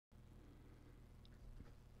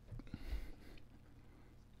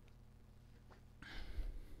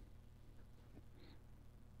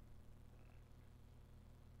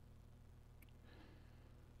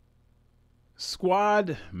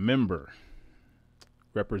Squad member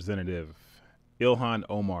Representative Ilhan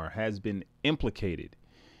Omar has been implicated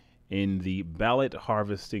in the ballot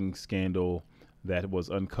harvesting scandal that was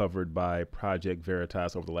uncovered by Project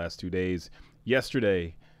Veritas over the last 2 days.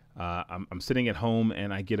 Yesterday, I'm sitting at home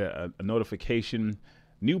and I get a notification,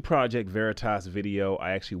 new Project Veritas video.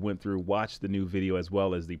 I actually went through, watched the new video as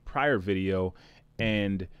well as the prior video.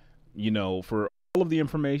 And, you know, for all of the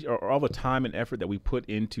information or all the time and effort that we put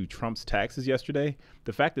into Trump's taxes yesterday,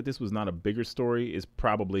 the fact that this was not a bigger story is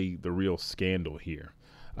probably the real scandal here.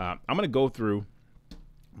 I'm going to go through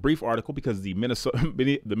brief article because the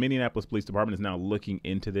Minneapolis Police Department is now looking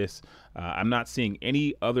into this. I'm not seeing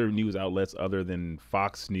any other news outlets other than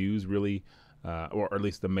Fox News, really, or at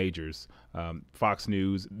least the majors. Fox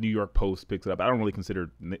News, New York Post picks it up. I don't really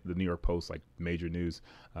consider the New York Post like major news.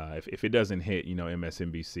 If it doesn't hit, you know,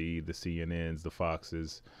 MSNBC, the CNNs, the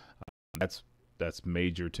Foxes, that's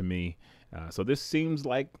major to me. So this seems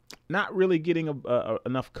like not really getting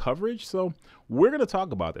enough coverage. So we're going to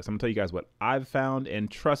talk about this. I'm going to tell you guys what I've found. And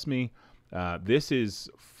trust me, this is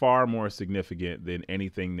far more significant than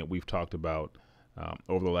anything that we've talked about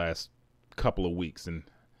over the last couple of weeks. And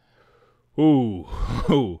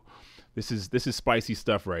this is spicy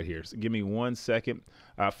stuff right here. So give me 1 second.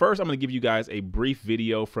 First, I'm going to give you guys a brief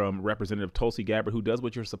video from Representative Tulsi Gabbard, who does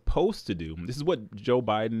what you're supposed to do. This is what Joe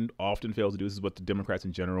Biden often fails to do. This is what the Democrats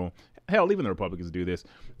in general, hell, even the Republicans do this.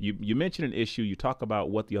 You mention an issue, you talk about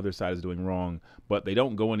what the other side is doing wrong, but they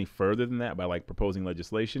don't go any further than that by like proposing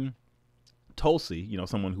legislation. Tulsi, you know,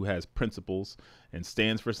 someone who has principles and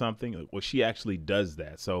stands for something, well, she actually does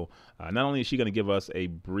that. So not only is she going to give us a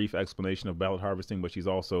brief explanation of ballot harvesting, but she's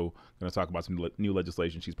also going to talk about some new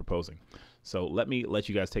legislation she's proposing. So let me let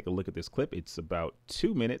you guys take a look at this clip. It's about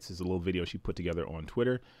 2 minutes. It's a little video she put together on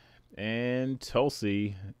Twitter. And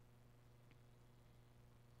Tulsi,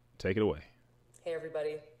 take it away. Hey,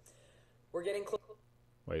 everybody. We're getting close.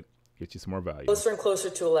 Wait. Get you some more value. Closer and closer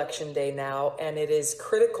to Election Day now, and it is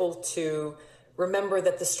critical to remember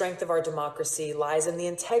that the strength of our democracy lies in the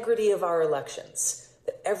integrity of our elections,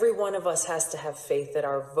 that every one of us has to have faith that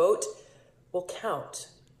our vote will count.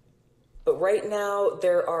 But right now,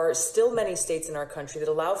 there are still many states in our country that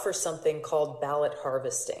allow for something called ballot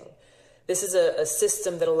harvesting. This is a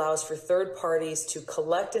system that allows for third parties to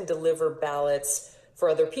collect and deliver ballots for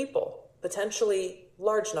other people, potentially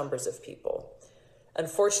large numbers of people.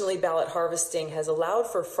 Unfortunately, ballot harvesting has allowed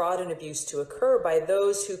for fraud and abuse to occur by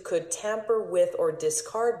those who could tamper with or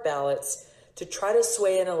discard ballots to try to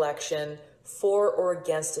sway an election for or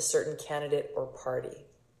against a certain candidate or party.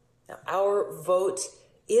 Now, our vote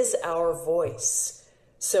is our voice.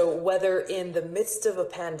 So whether in the midst of a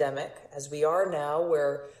pandemic, as we are now,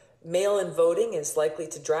 where mail-in voting is likely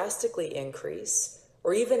to drastically increase,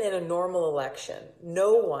 or even in a normal election,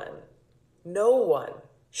 no one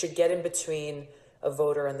should get in between a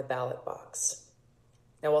voter and the ballot box.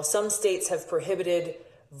 Now, while some states have prohibited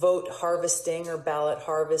vote harvesting or ballot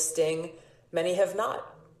harvesting, many have not,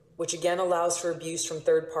 which again allows for abuse from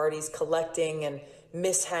third parties collecting and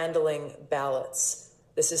mishandling ballots.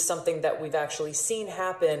 This is something that we've actually seen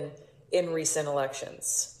happen in recent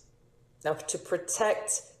elections. Now, to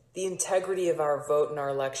protect the integrity of our vote in our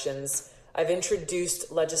elections, I've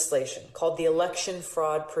introduced legislation called the Election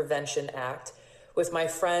Fraud Prevention Act, with my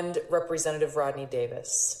friend, Representative Rodney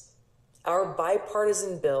Davis. Our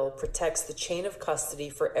bipartisan bill protects the chain of custody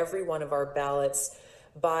for every one of our ballots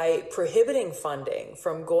by prohibiting funding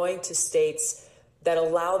from going to states that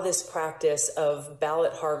allow this practice of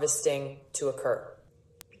ballot harvesting to occur.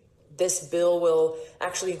 This bill will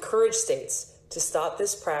actually encourage states to stop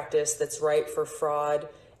this practice that's ripe for fraud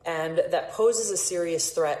and that poses a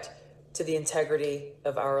serious threat to the integrity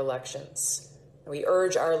of our elections. We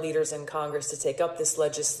urge our leaders in Congress to take up this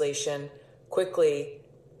legislation quickly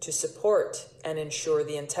to support and ensure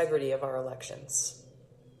the integrity of our elections.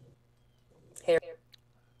 Hey.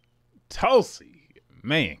 Tulsi,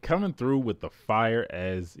 man, coming through with the fire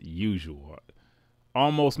as usual.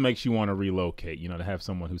 Almost makes you want to relocate, you know, to have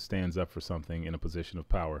someone who stands up for something in a position of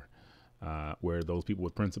power where those people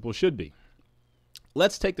with principle should be.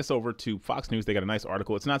 Let's take this over to Fox News. They got a nice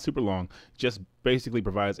article. It's not super long, just basically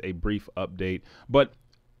provides a brief update. But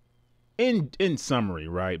in summary,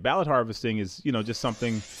 right, ballot harvesting is, you know, just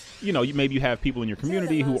something, you know, maybe you have people in your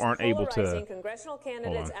community who aren't able to. Congressional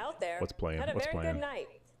candidates out there. What's playing? Had a very good night.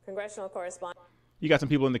 Congressional correspondent. You got some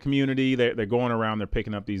people in the community. They're going around. They're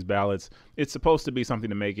picking up these ballots. It's supposed to be something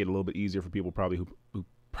to make it a little bit easier for people probably who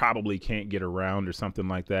probably can't get around or something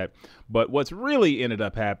like that. But what's really ended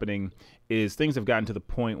up happening is things have gotten to the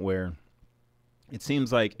point where it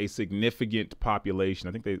seems like a significant population,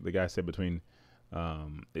 I think the guy said between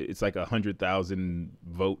It's like 100,000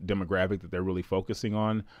 vote demographic that they're really focusing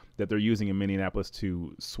on, that they're using in Minneapolis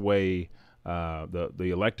to sway the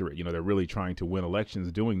electorate. You know, they're really trying to win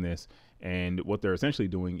elections doing this. And what they're essentially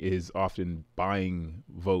doing is often buying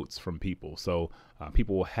votes from people. So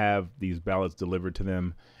people will have these ballots delivered to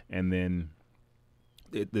them, and then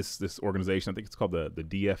this organization, I think it's called the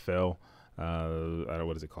DFL. I don't know,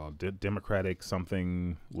 what is it called? Democratic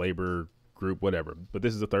something labor group, whatever. But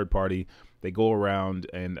this is a third party. They go around,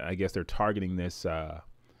 and I guess they're targeting this.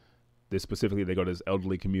 This specifically, they go to this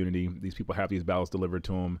elderly community. These people have these ballots delivered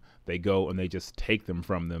to them. They go and they just take them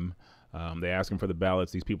from them. They ask them for the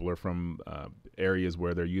ballots. These people are from areas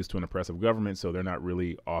where they're used to an oppressive government, so they're not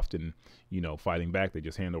really often, fighting back. They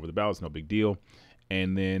just hand over the ballots, no big deal.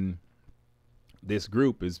 And then this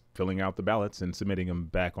group is filling out the ballots and submitting them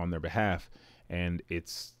back on their behalf. And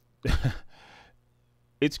it's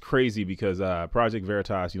it's crazy because Project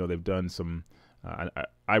Veritas, they've done some.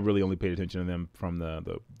 I really only paid attention to them from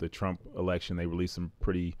the Trump election. They released some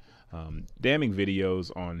pretty damning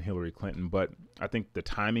videos on Hillary Clinton, but I think the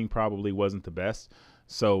timing probably wasn't the best.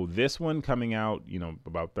 So this one coming out,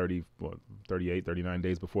 about 38, 39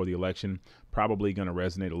 days before the election, probably going to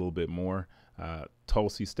resonate a little bit more.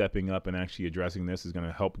 Tulsi stepping up and actually addressing this is going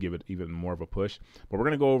to help give it even more of a push. But we're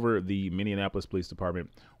going to go over the Minneapolis Police Department,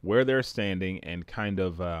 where they're standing, and kind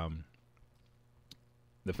of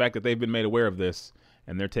the fact that they've been made aware of this,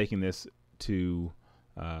 and they're taking this to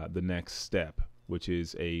the next step, which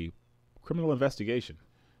is a criminal investigation.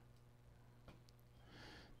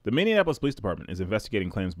 The Minneapolis Police Department is investigating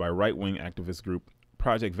claims by right-wing activist group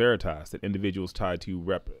Project Veritas that individuals tied to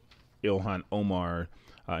Rep. Ilhan Omar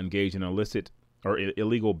engaged in illicit or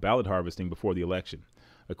illegal ballot harvesting before the election.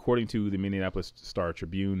 According to the Minneapolis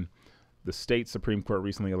Star-Tribune, the state Supreme Court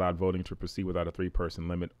recently allowed voting to proceed without a 3-person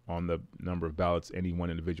limit on the number of ballots any one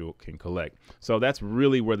individual can collect. So that's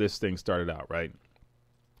really where this thing started out, right?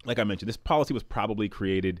 Like I mentioned, this policy was probably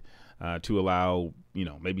created to allow,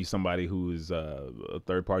 maybe somebody who is a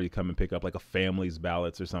third party to come and pick up like a family's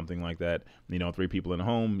ballots or something like that. 3 people in a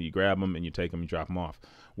home, you grab them and you take them, you drop them off.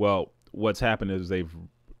 Well, what's happened is they've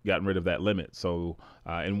gotten rid of that limit. So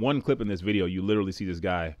in one clip in this video, you literally see this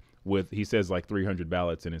guy he says like 300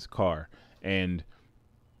 ballots in his car. And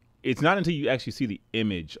it's not until you actually see the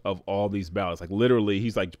image of all these ballots, like literally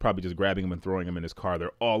he's like probably just grabbing them and throwing them in his car.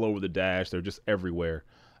 They're all over the dash. They're just everywhere.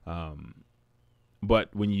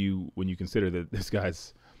 But when you consider that this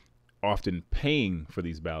guy's often paying for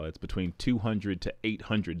these ballots between $200 to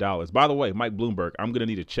 $800. By the way, Mike Bloomberg, I'm going to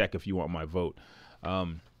need a check if you want my vote.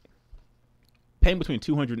 Paying between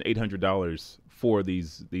 $200 and $800 for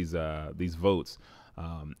these votes.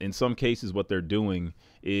 In some cases, what they're doing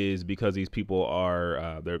is because these people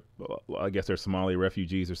are, I guess they're Somali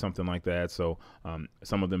refugees or something like that. So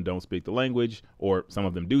some of them don't speak the language, or some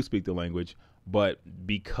of them do speak the language. But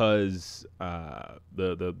because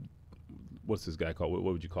what's this guy called? What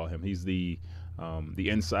would you call him? He's the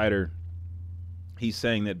insider. He's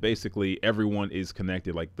saying that basically everyone is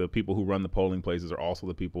connected. Like the people who run the polling places are also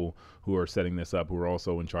the people who are setting this up, who are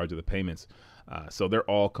also in charge of the payments. So they're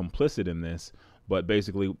all complicit in this. But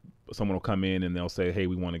basically, someone will come in and they'll say, "Hey,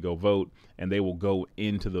 we want to go vote," and they will go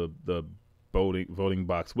into the voting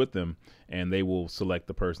box with them, and they will select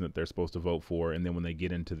the person that they're supposed to vote for. And then when they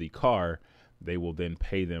get into the car, they will then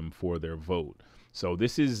pay them for their vote. So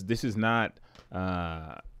this is not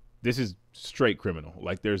this is straight criminal.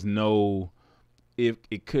 Like there's no. If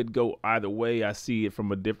it could go either way, I see it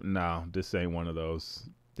from a different. No, this ain't one of those.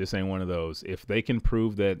 This ain't one of those. If they can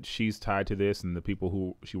prove that she's tied to this and the people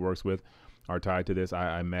who she works with are tied to this,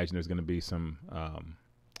 I imagine there's going to be some.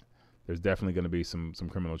 There's definitely going to be some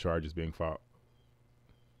criminal charges being filed.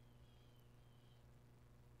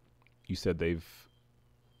 You said they've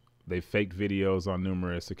faked videos on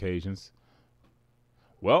numerous occasions.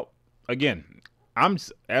 Well, again,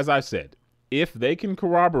 as I said, if they can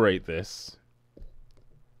corroborate this.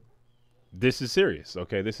 This is serious,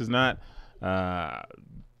 okay? This is not, I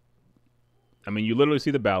mean, you literally see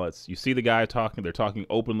the ballots. You see the guy talking. They're talking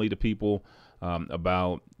openly to people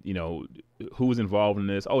about, who's involved in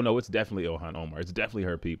this. Oh, no, it's definitely Ilhan Omar. It's definitely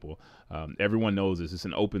her people. Everyone knows this. It's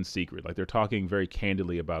an open secret. Like, they're talking very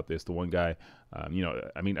candidly about this. The one guy, I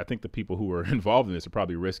think the people who are involved in this are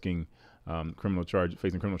probably risking facing criminal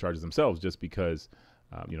charges themselves just because,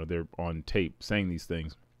 they're on tape saying these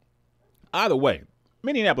things. Either way,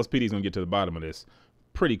 Minneapolis PD is going to get to the bottom of this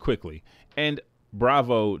pretty quickly. And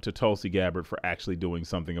bravo to Tulsi Gabbard for actually doing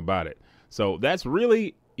something about it. So that's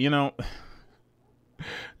really,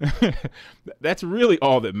 that's really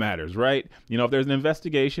all that matters, right? If there's an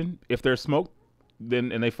investigation, if there's smoke,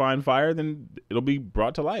 and they find fire, then it'll be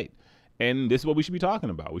brought to light. And this is what we should be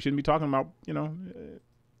talking about. We shouldn't be talking about, I'm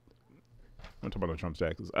talking about Trump's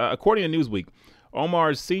taxes. According to Newsweek,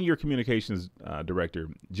 Omar's senior communications director,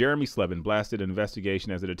 Jeremy Slevin, blasted an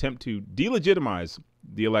investigation as an attempt to delegitimize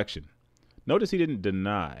the election. Notice he didn't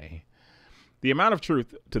deny. The amount of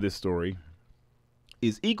truth to this story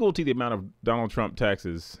is equal to the amount of Donald Trump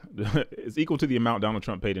taxes, is equal to the amount Donald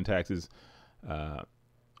Trump paid in taxes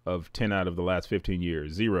of 10 out of the last 15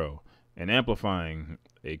 years, 0, and amplifying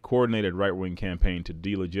a coordinated right-wing campaign to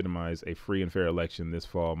delegitimize a free and fair election this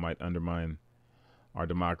fall might undermine our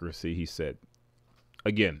democracy, he said.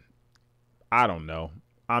 Again, I don't know.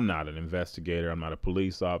 I'm not an investigator. I'm not a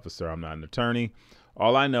police officer. I'm not an attorney.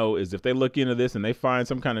 All I know is if they look into this and they find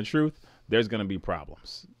some kind of truth, there's going to be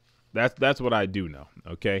problems. That's what I do know,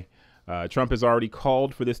 okay? Trump has already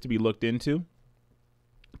called for this to be looked into.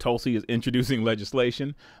 Tulsi is introducing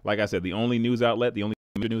legislation. Like I said, the only news outlet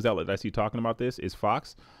that I see talking about this is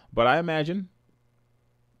Fox. But I imagine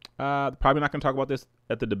probably not going to talk about this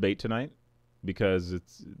at the debate tonight because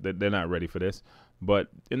they're not ready for this. But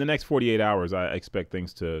in the next 48 hours, I expect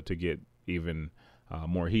things to get even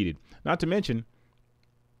more heated. Not to mention,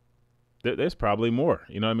 there's probably more.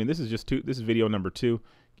 You know what I mean? This is just this is video number 2.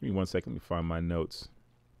 Give me 1 second. Let me find my notes.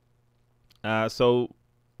 So,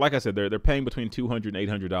 like I said, they're paying between $200 and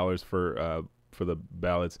 $800 for the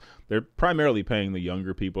ballots. They're primarily paying the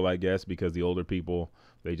younger people, I guess, because the older people,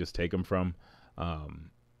 they just take them from.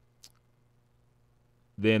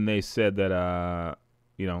 Then they said that,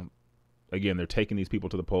 again, they're taking these people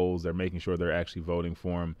to the polls. They're making sure they're actually voting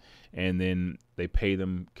for them. And then they pay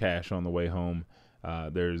them cash on the way home.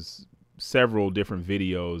 There's several different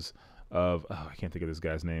videos of, I can't think of this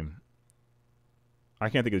guy's name. I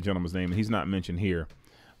can't think of the gentleman's name. He's not mentioned here.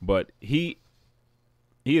 But he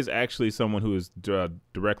is actually someone who is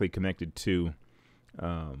directly connected to,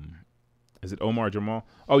 is it Omar Jamal?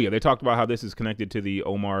 Oh, yeah. They talked about how this is connected to the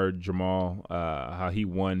Omar Jamal, how he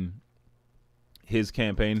won his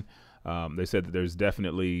campaign. They said that he's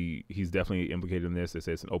definitely implicated in this. They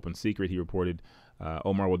say it's an open secret. He reported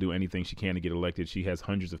Omar will do anything she can to get elected. She has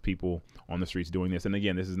hundreds of people on the streets doing this. And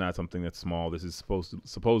again, this is not something that's small. This is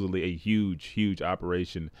supposedly a huge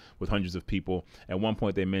operation with hundreds of people. At one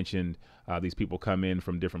point, they mentioned these people come in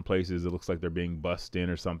from different places. It looks like they're being bussed in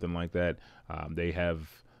or something like that. They have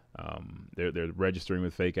they're registering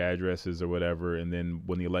with fake addresses or whatever. And then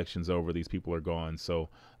when the election's over, these people are gone. So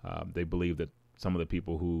they believe that some of the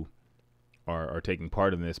people who are taking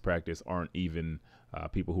part in this practice aren't even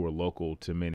people who are local to Minneapolis.